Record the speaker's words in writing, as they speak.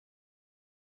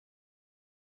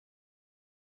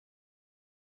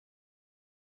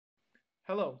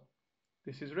Hello,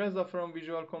 this is Reza from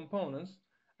Visual Components,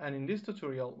 and in this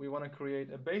tutorial we want to create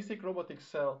a basic robotic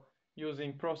cell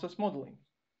using process modeling.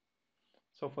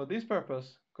 So for this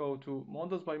purpose, go to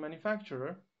Models by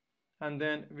Manufacturer and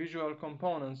then Visual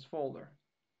Components folder.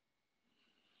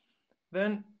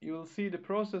 Then you will see the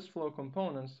process flow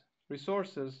components,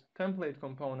 resources, template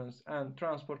components, and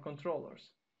transport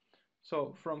controllers.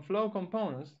 So from flow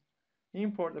components,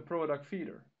 import the product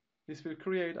feeder. This will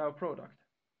create our product.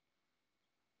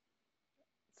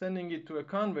 Sending it to a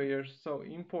conveyor, so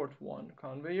import one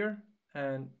conveyor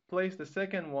and place the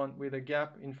second one with a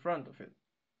gap in front of it.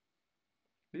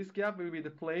 This gap will be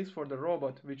the place for the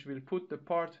robot which will put the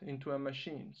part into a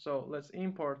machine. So let's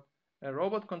import a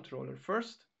robot controller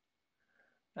first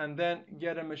and then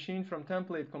get a machine from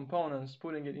template components,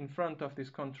 putting it in front of this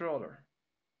controller.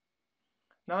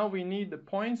 Now we need the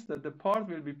points that the part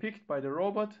will be picked by the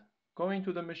robot, going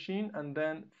to the machine, and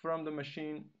then from the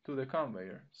machine to the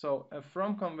conveyor. So a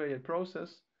from conveyor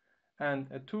process and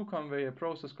a to conveyor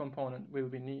process component will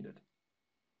be needed.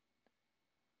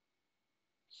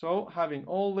 So having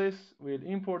all this, we'll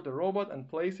import the robot and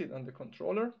place it on the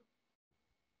controller.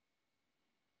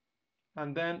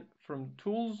 And then from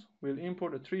tools, we'll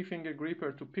import a 3-finger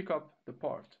gripper to pick up the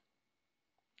part.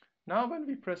 Now when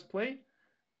we press play,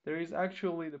 there is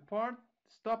actually the part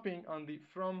stopping on the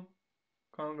from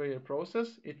conveyor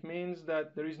process. It means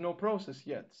that there is no process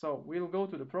yet. So we'll go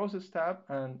to the process tab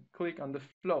and click on the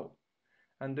flow,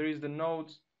 and there is the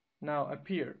nodes now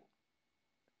appeared.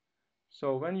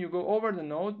 So when you go over the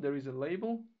node, there is a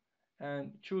label,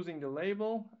 and choosing the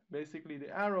label, basically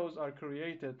the arrows are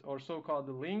created, or so-called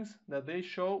the links, that they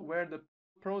show where the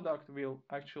product will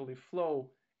actually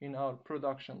flow in our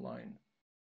production line.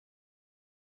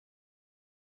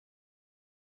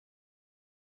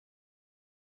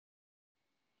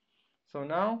 So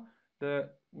now the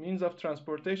means of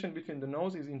transportation between the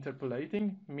nodes is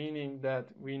interpolating, meaning that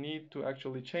we need to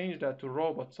actually change that to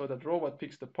robot so that robot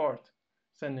picks the part,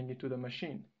 sending it to the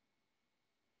machine.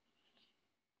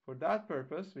 For that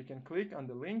purpose, we can click on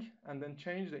the link and then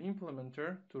change the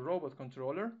implementer to robot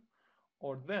controller,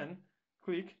 or then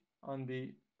click on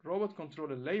the robot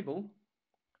controller label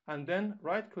and then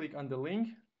right click on the link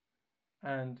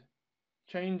and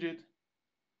change it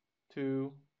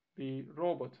to the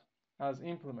robot as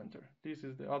implementer. This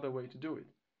is the other way to do it.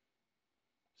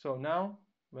 So now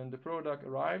when the product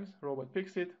arrives, robot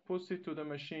picks it, puts it to the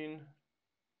machine,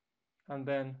 and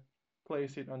then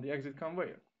place it on the exit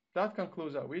conveyor. That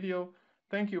concludes our video.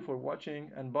 Thank you for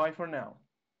watching, and bye for now.